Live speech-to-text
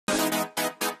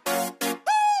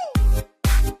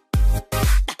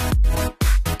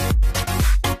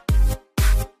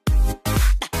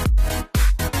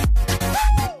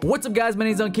What's up, guys? My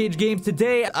name is unCAGEDgamez.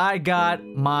 Today I got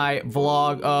my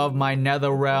vlog of my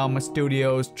NetherRealm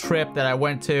Studios trip that I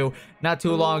went to not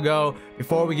too long ago.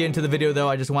 Before we get into the video though,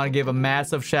 I just want to give a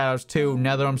massive shout out to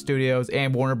NetherRealm Studios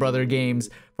and Warner Brothers Games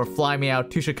for flying me out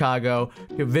to Chicago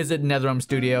to visit NetherRealm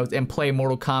Studios and play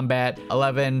Mortal Kombat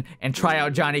 11 and try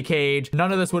out Johnny Cage.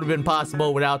 None of this would have been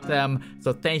possible without them,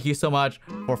 so thank you so much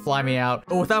for flying me out.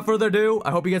 But without further ado,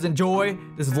 I hope you guys enjoy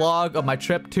this vlog of my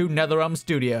trip to NetherRealm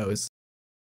Studios.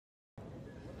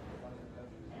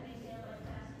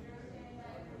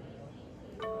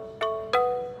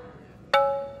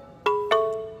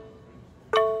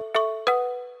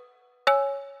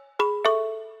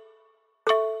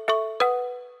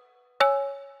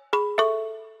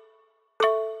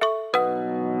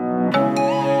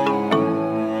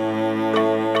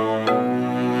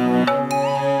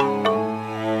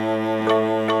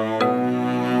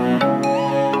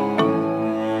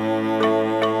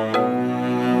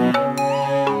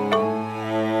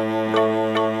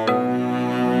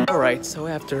 So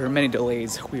after many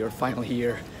delays, we are finally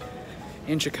here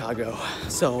in Chicago.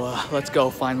 So let's go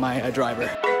find my driver.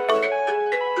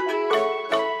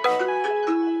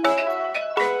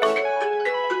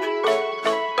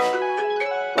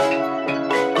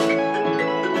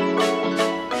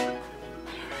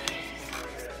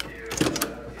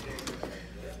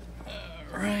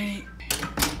 All right.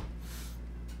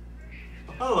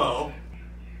 Hello.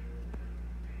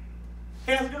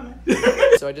 Hey, how's it going, man?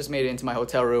 So I just made it into my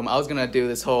hotel room. I was gonna do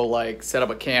this whole like set up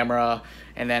a camera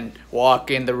and then walk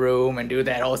in the room and do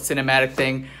that whole cinematic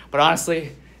thing. But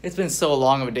honestly, it's been so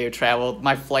long of a day of travel.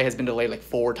 My flight has been delayed like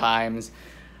 4 times.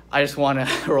 I just wanna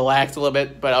relax a little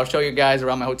bit, but I'll show you guys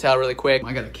around my hotel really quick.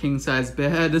 I got a king size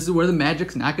bed. This is where the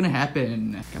magic's not gonna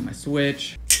happen. Got my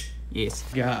Switch. Yes.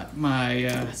 Got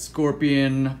my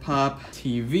Scorpion Pop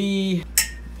TV.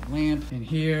 Lamp in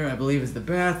here, I believe is the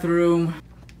bathroom.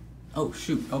 Oh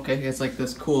shoot, okay, it's like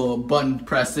this cool button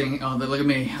pressing. Oh, look at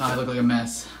me, I look like a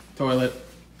mess. Toilet,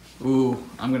 ooh,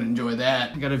 I'm gonna enjoy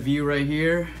that. I got a view right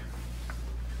here.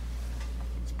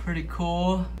 It's pretty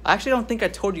cool. I actually don't think I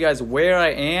told you guys where I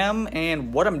am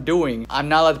and what I'm doing. I'm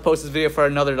not allowed to post this video for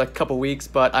another like couple weeks,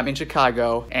 but I'm in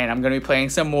Chicago and I'm gonna be playing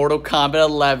some Mortal Kombat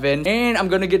 11 and I'm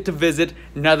gonna get to visit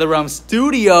NetherRealm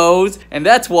Studios, and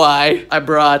that's why I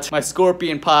brought my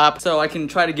Scorpion Pop so I can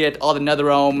try to get all the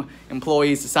NetherRealm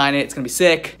employees to sign it. It's gonna be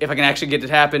sick if I can actually get it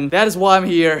to happen. That is why I'm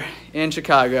here in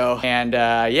Chicago, and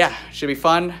yeah, should be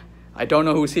fun. I don't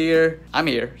know who's here. I'm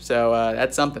here, so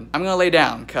that's something. I'm gonna lay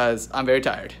down because I'm very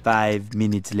tired. 5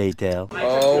 minutes later.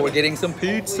 Oh, we're getting some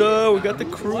pizza. We got the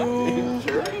crew.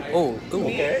 Oh, ooh.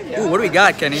 Ooh, what do we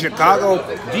got, Kenny? Chicago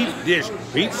deep dish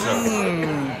pizza.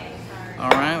 All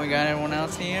right, we got everyone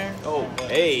else here. Oh,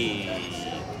 hey.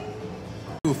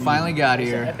 Ooh, finally got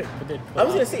here. I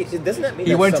was gonna say, doesn't that mean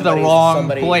He that went to the wrong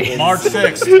place. March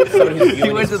 6th.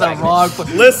 He went to the wrong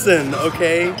place. Listen,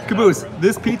 okay? Caboose,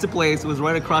 this pizza place was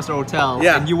right across our hotel,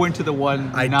 Yeah. and you went to the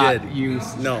one I not did.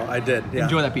 used. No, I did. Yeah.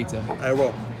 Enjoy that pizza. I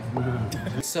will.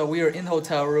 So we are in the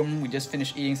hotel room. We just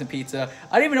finished eating some pizza.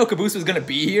 I didn't even know Caboose was gonna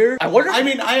be here. I wonder. I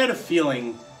mean, I had a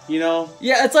feeling, you know?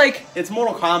 Yeah, it's like. It's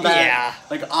Mortal Kombat. Yeah.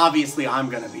 Like, obviously, I'm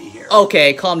gonna be here.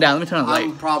 Okay, calm down. Let me turn on the light.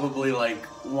 I'm probably, like,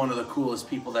 one of the coolest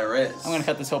people there is. I'm gonna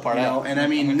cut this whole part You out. know? And I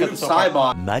mean, I'm gonna Noob cut this whole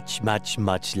part. Saibot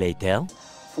Much later.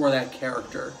 for that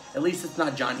character. At least it's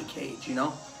not Johnny Cage, you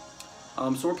know?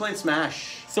 So we're playing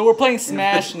Smash. So we're playing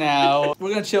Smash now. We're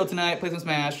gonna chill tonight, play some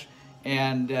Smash,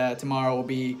 and tomorrow will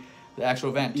be the actual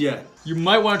event. Yeah. You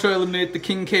might want to try to eliminate the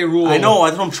King K rule. I know,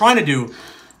 that's what I'm trying to do.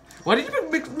 Why did you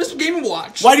pick Mr. Game &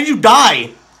 Watch? Why did you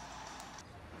die?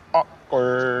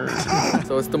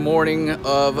 So it's the morning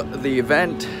of the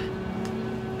event.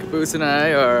 Caboose and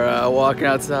I are walking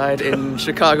outside in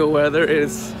Chicago weather. It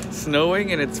is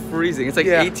snowing and it's freezing. It's like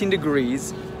 18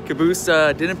 degrees. Caboose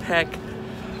didn't pack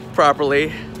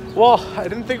properly. Well, I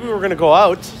didn't think we were gonna go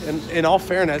out, in all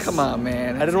fairness. Come on,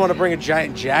 man. I didn't want to bring a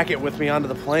giant jacket with me onto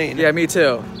the plane. Yeah, me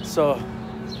too. So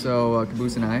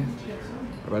Caboose and I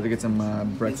are about to get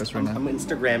some breakfast right now. I'm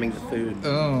Instagramming the food.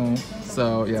 Oh.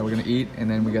 So yeah, we're gonna eat and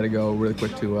then we gotta go really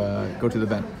quick to go to the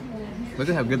event. Look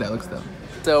at how good that looks though.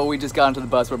 So we just got onto the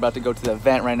bus. We're about to go to the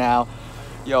event right now.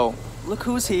 Yo, look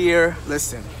who's here.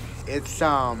 Listen, it's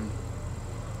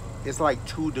like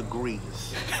 2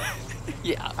 degrees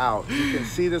Yeah. out. You can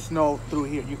see the snow through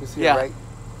here. You can see Yeah. it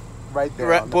right there.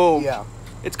 Right, boom. Yeah,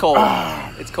 It's cold.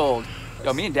 It's cold.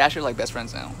 Yo, me and Dash are like best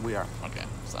friends now. we are. Okay,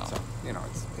 so. So, you know,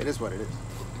 it is what it is.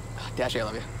 Dash, I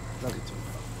love you. Love you too.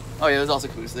 Oh yeah, there's also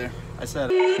Caboose there. I said.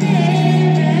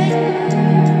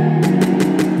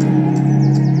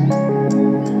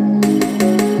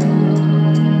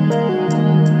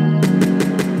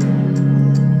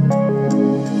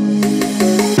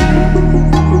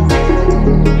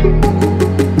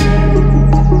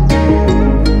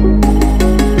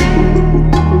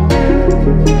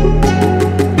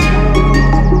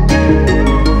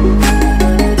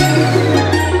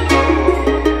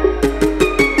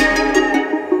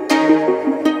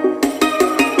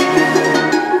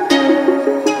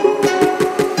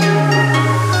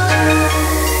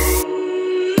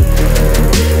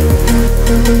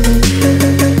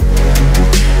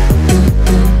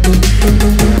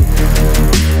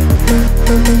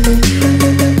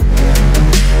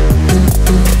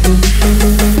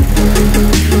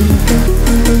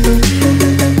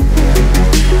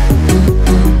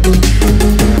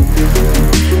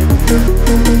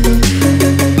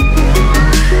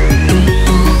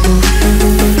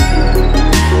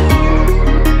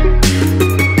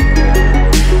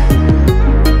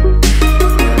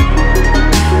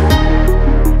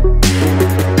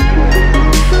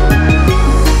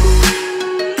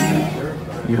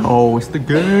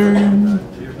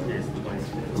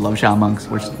 Love Shaolin monks.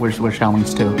 We're Shaolin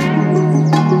monks too.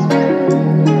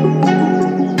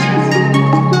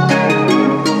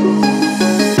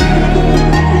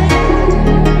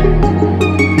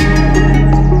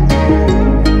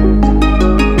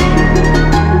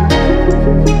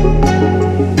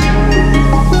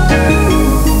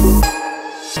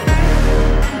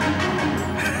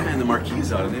 Man, the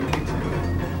marquee's out of there.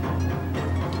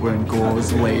 We're in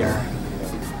Gore's lair.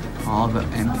 All the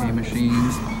MK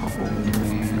machines. Oh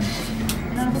man.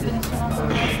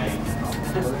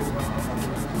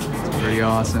 It's pretty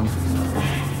awesome.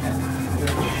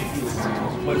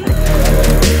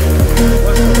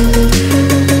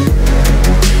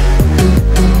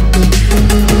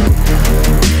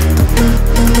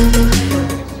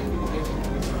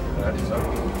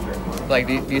 Like,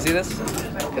 do you see this?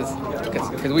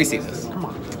 Because we see this.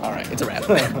 All right, it's a wrap.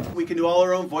 We can do all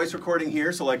our own voice recording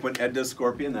here, so like when Ed does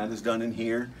Scorpion, that is done in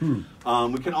here.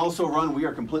 We can also run, we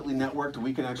are completely networked,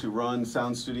 we can actually run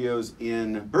sound studios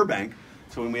in Burbank.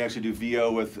 So when we actually do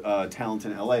VO with talent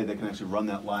in LA, they can actually run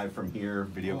that live from here,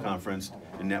 video conferenced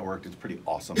and networked. It's pretty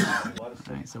awesome.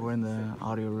 Alright, so we're in the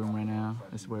audio room right now.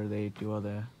 This is where they do all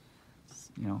the,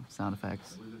 you know, sound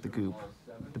effects, the goop,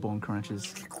 the bone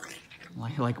crunches.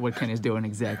 Like what Ken is doing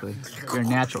exactly. You're a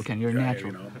natural, Ken. You're a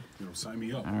natural. Sign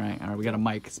me up. All right. We got a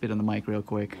mic. Spit on the mic real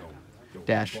quick.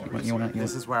 Dash. You want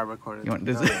This is where I recorded. You want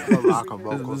this? This This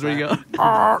is where you go.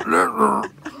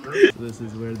 So this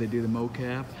is where they do the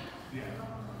mocap.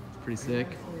 It's pretty sick.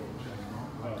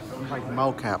 Like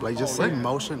mocap, like just say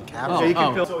motion capture.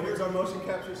 So here's our motion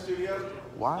capture studio.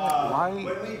 Why? When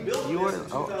we built You this were- in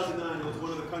 2009, it was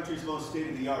one of the country's most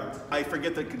state-of-the-art. I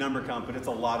forget the number count, but it's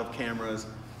a lot of cameras.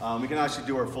 We can actually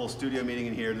do our full studio meeting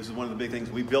in here. This is one of the big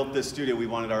things. We built this studio. We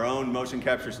wanted our own motion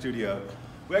capture studio.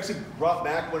 We actually brought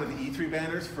back one of the E3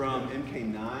 banners from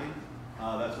MK9.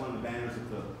 That's one of the banners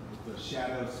with the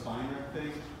shadow spine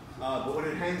thing. But when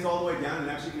it hangs all the way down,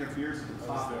 it actually interferes with the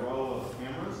top row of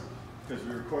cameras, because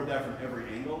we record that from every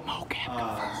angle.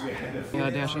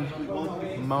 Yeah, Dashy.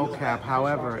 Mocap,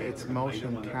 however, it's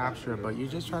motion capture, but you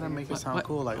just try to make it sound What?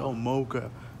 cool, like, oh,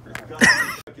 mocha.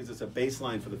 Gives us a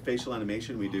baseline for the facial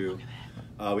animation we do.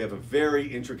 We have a very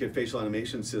intricate facial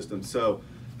animation system, so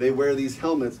they wear these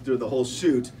helmets through the whole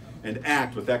shoot and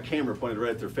act with that camera pointed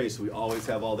right at their face. So we always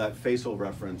have all that facial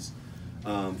reference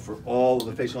for all of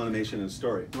the facial animation and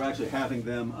story. We're actually having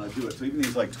them do it. So even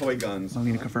these like toy guns. Want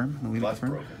me to confirm? That's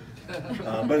broken.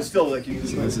 But it's still like you can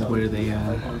see. This is where they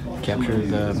capture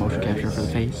the motion capture for the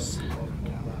face.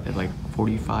 They have like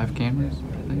 45 cameras,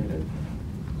 I think.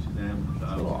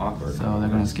 So they're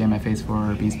gonna scan my face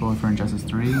for Beast Boy for Injustice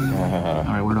 3.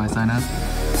 Alright, where do I sign up?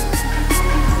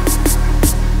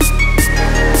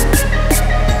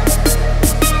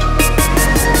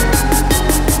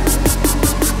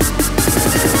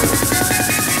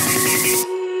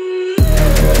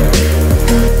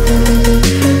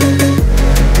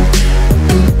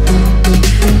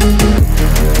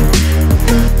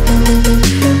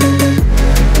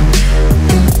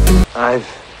 I've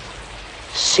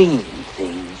seen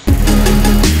things.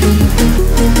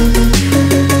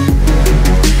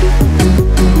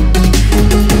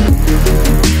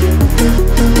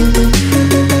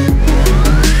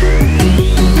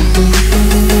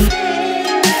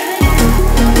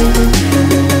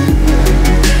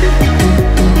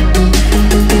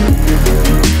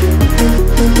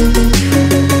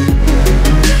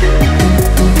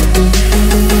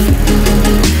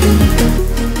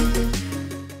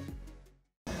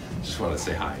 Just want to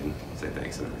say hi and say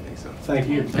thanks and everything. So Thank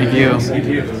you. Thank you. Thank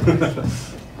you.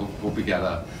 hope we got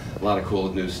a lot of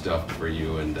cool new stuff for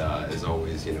you. And as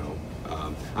always, you know,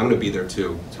 I'm going to be there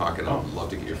too, talking. I'd love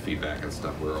to get your feedback and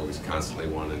stuff. We're always constantly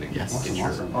wanting to get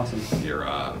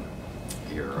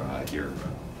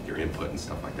your input and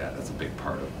stuff like that. That's a big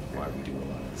part of why we do a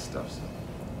lot of this stuff. So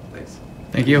thanks.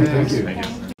 Thank you.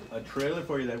 A trailer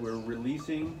for you that we're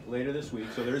releasing later this week.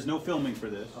 So there is no filming for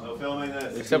this. No filming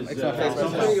this. Except my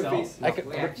face.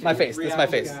 My face. This is my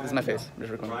face. This is my face. I'm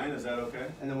just recording. Ryan, is that okay?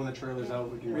 And then when the trailer's out,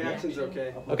 we can reactions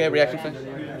okay. Okay, reaction fine?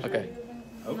 Okay.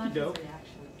 Okie doke.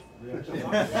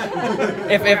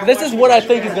 If this is what I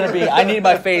think is gonna be, I need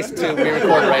my face to be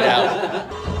recorded right now.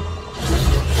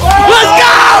 Let's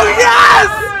go! Yes!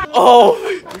 Oh!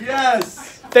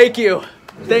 Yes! Thank you.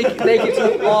 Thank you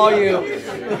to all you.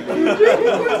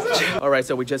 Alright,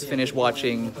 so we just finished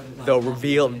watching the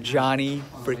reveal of Johnny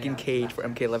freaking Cage for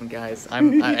MK11, guys.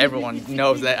 Everyone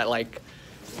knows that, like...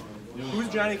 Who's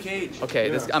Johnny Cage?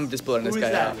 Okay, I'm just blurring this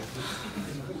guy out.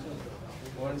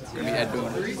 gonna be Ed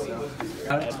Boon.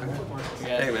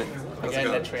 Hey man. Again,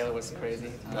 that trailer was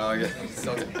crazy. Oh yeah.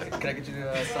 So, can I get you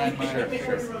to sign my? Sure.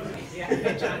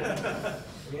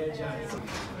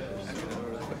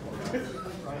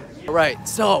 All right,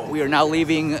 so we are now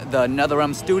leaving the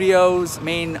NetherRealm Studios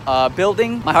main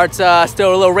building. My heart's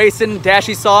still a little racing.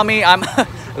 Dashy saw me. I'm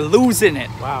losing it.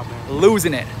 Wow, man.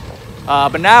 Losing it.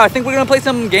 But now I think we're gonna play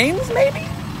some games, maybe.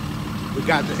 We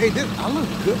got this. Hey, I look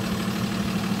good.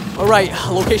 All right,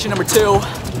 location number 2.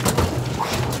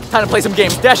 Time to play some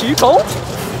games. Dashy, you cold?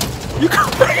 You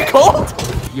cold?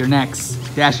 You're next.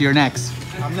 Dashy, you're next.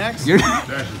 I'm next? You're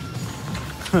next.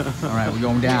 All right, we're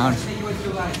going down.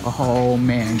 Oh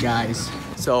man, guys.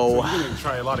 So you're gonna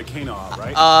try a lot of Kano out,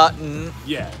 right?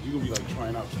 Yeah, you're gonna be like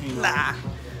trying out Kano. Nah.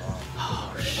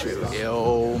 Oh shoot.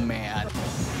 Oh man.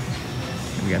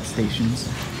 We got stations.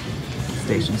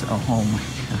 Stations. Oh my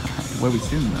god. Where we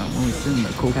sitting though? Where we sitting? The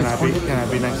cool. Can I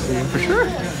be next to you? For sure.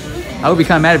 I would be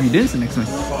kind of mad if you didn't sit next to me.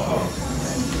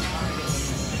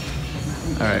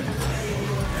 All right.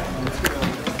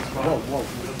 Whoa.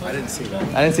 I didn't see that.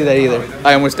 I didn't see that either.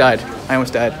 I almost died.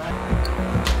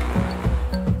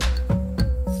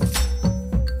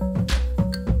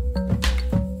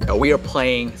 We are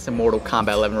playing some Mortal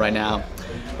Kombat 11 right now,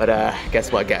 but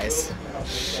guess what, guys?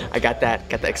 I got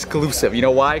the exclusive. You know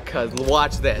why? Cause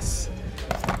watch this.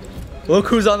 Look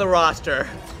who's on the roster.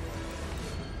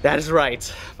 That is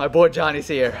right. My boy Johnny's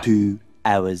here. 2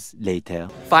 hours later.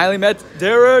 Finally met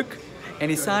Derek,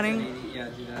 and he's signing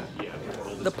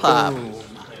the pop.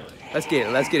 Let's get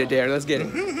it, Derek. Let's get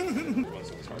it.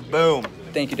 Boom.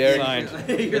 Thank you, Derek. Signed.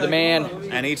 You're the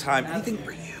man. Anytime, anything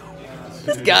for you.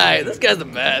 This guy's the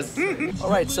best. All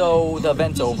right, so the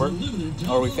event's over,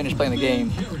 or we finished playing the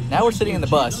game. Now we're sitting in the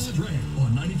bus.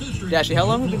 Dashy, how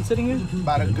long have we been sitting here?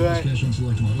 About a good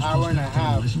hour and a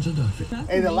half.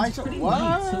 Hey, the lights are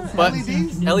what? But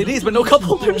LEDs? LEDs, but no cup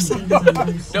holders.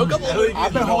 No cup holders.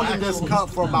 I've been holding this cup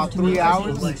for about 3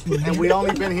 hours, and we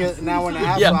only been here an hour and a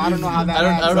half, Yeah. so I don't know how that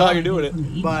I don't know how you're doing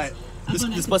it. But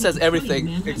this bus has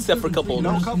everything except for cup holders.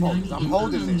 no cup holders. I'm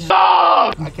holding this.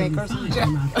 I can't curse in the chat.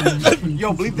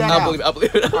 Yo, bleep that out. I'll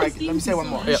believe it. All right, let me say one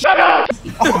more. Yeah. Shut up!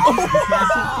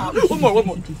 One more.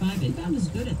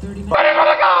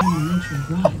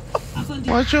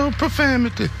 What's your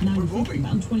profanity?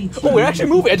 Oh, we're actually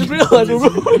moving. I just realized we're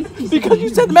moving because you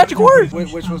said the magic word.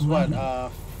 Which was what?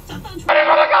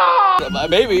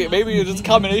 Maybe it's just a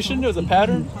combination. There's a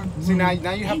pattern. See, now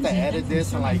you have to edit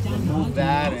this and like remove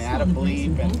that and add a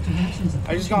bleep. And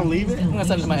are you just gonna leave it? I'm gonna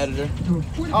send it to my editor.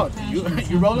 Oh,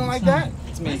 you rolling like that?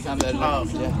 It's me. I'm the editor.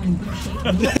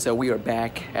 Oh. Yeah. So we are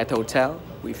back at the hotel.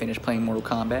 We finished playing Mortal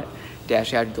Kombat.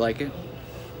 Dash, how did you like it?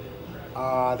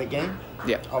 The game?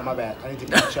 Yeah. Oh, my bad. I need to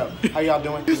catch up. How y'all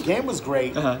doing? The game was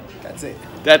great. That's it.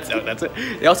 That's it.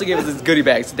 They also gave us this goodie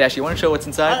bag. So Dash, you want to show what's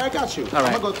inside? I got you. All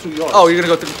right. I'm gonna go through yours. Oh, you're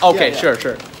gonna go through. Okay, Yeah.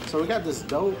 sure. So we got this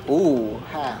dope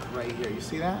hat right here. You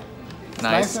see that? It's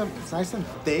Nice. It's nice and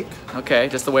thick. Okay,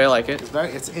 just the way I like it.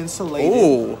 It's insulated.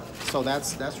 Ooh. So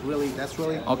that's really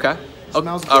Okay.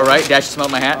 Smells All good. right, Dash, you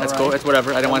smelled my hat. All That's right. cool. That's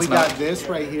whatever. I didn't want to We smell got it. this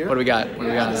right here. What do we got?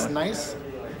 This nice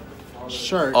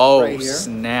shirt Oh, right here.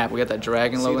 snap. We got that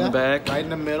dragon See logo in the that? back. Right in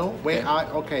the middle. Wait,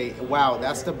 okay. Wow,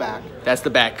 that's the back. That's the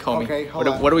back, homie. Okay, hold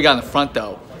what, on. what do we got in the front,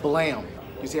 though? Blam.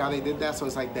 You see how they did that? So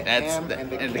it's like the That's M the- and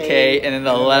the and the K, K, and then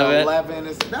the 11. 11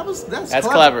 is, that's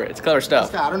clever. It's clever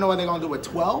stuff. I don't know what they're gonna do with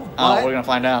 12. Oh, But we're gonna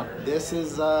find out. this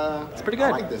is It's pretty good.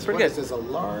 I like this. It's pretty What good. is this, a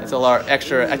large? It's a large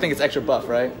extra. I think it's extra buff,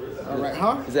 right? All right,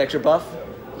 huh? Is it extra buff?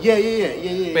 Yeah.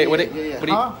 Wait, what do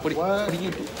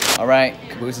you do? All right,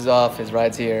 Caboose is off. His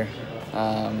ride's here.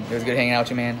 It was good hanging out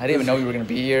with you, man. I didn't even know you were gonna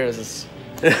be here. It was just,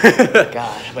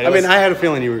 God. But I had a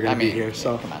feeling you were gonna be here,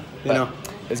 so come on. you know.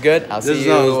 It's good. I'll see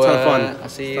you. It was a ton of fun. I'll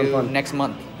see Ton of you fun. next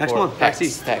month. Next for month, PAX.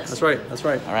 PAX. That's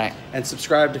right. All right. And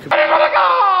subscribe to.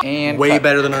 And way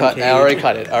better than cut. unCAGED. I already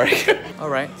cut it. All right. All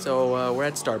right. So we're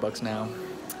at Starbucks now.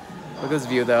 Look at this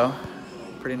view, though.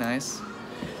 Pretty nice.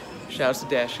 Shouts to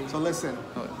Dashy. So listen,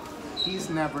 he's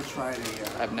never tried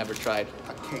I've never tried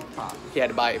a cake pop. He had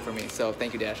to buy it for me, so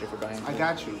thank you, Dashy, for buying it. I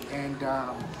got you, and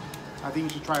I think you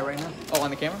should try it right now. Oh, on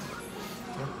the camera?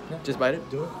 Yeah. Just bite it?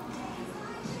 Do it.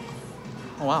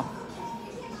 Oh, wow.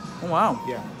 Oh, wow.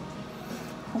 Yeah.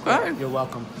 Okay. You're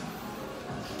welcome.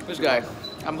 This guy,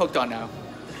 I'm hooked on now.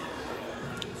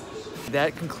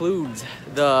 That concludes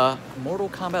the Mortal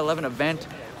Kombat 11 event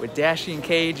with Dashy and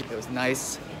Cage. It was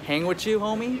nice hanging with you,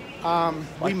 homie.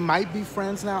 We might be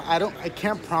friends now. I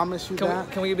can't promise you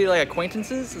that. Can we be like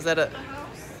acquaintances? Is that a...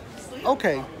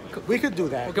 Okay, we could do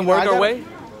that. We can work our way?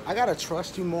 I gotta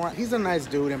trust you more. He's a nice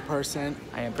dude in person.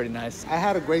 I am pretty nice. I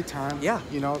had a great time. Yeah.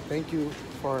 You know, thank you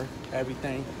for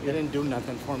everything. You didn't do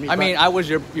nothing for me. I mean, I was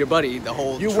your buddy the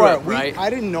whole you trip, were. right? I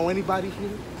didn't know anybody here.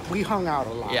 We hung out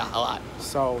a lot. Yeah, a lot.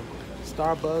 So,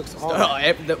 Starbucks, all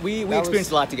we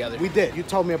experienced a lot together. We did. You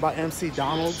told me about MC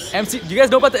Donald's. Do you guys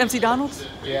know about the MC Donald's?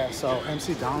 Yeah, so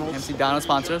MC Donald's. MC Donald's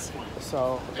sponsors us.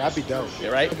 So that'd be dope. Yeah,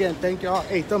 right? Again, thank y'all.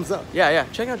 Hey, thumbs up. Yeah.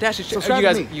 Check out Dash's channel.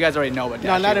 Subscribe to me. You guys already know about Dash.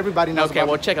 No, not everybody knows. Okay,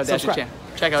 well, check out Dash's channel.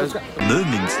 Check out his...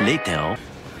 Moments later.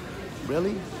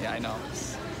 Really? Yeah, I know.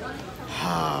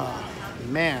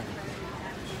 Man,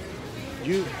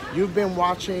 you've been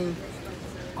watching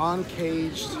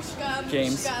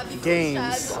Games,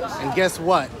 and guess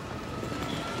what?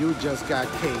 You just got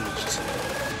caged.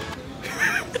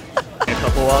 A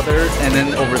couple others, and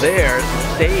then over there,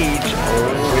 stage.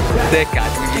 Oh, it's thick,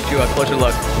 guys. I'm gonna get you a closer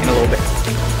look in a little bit.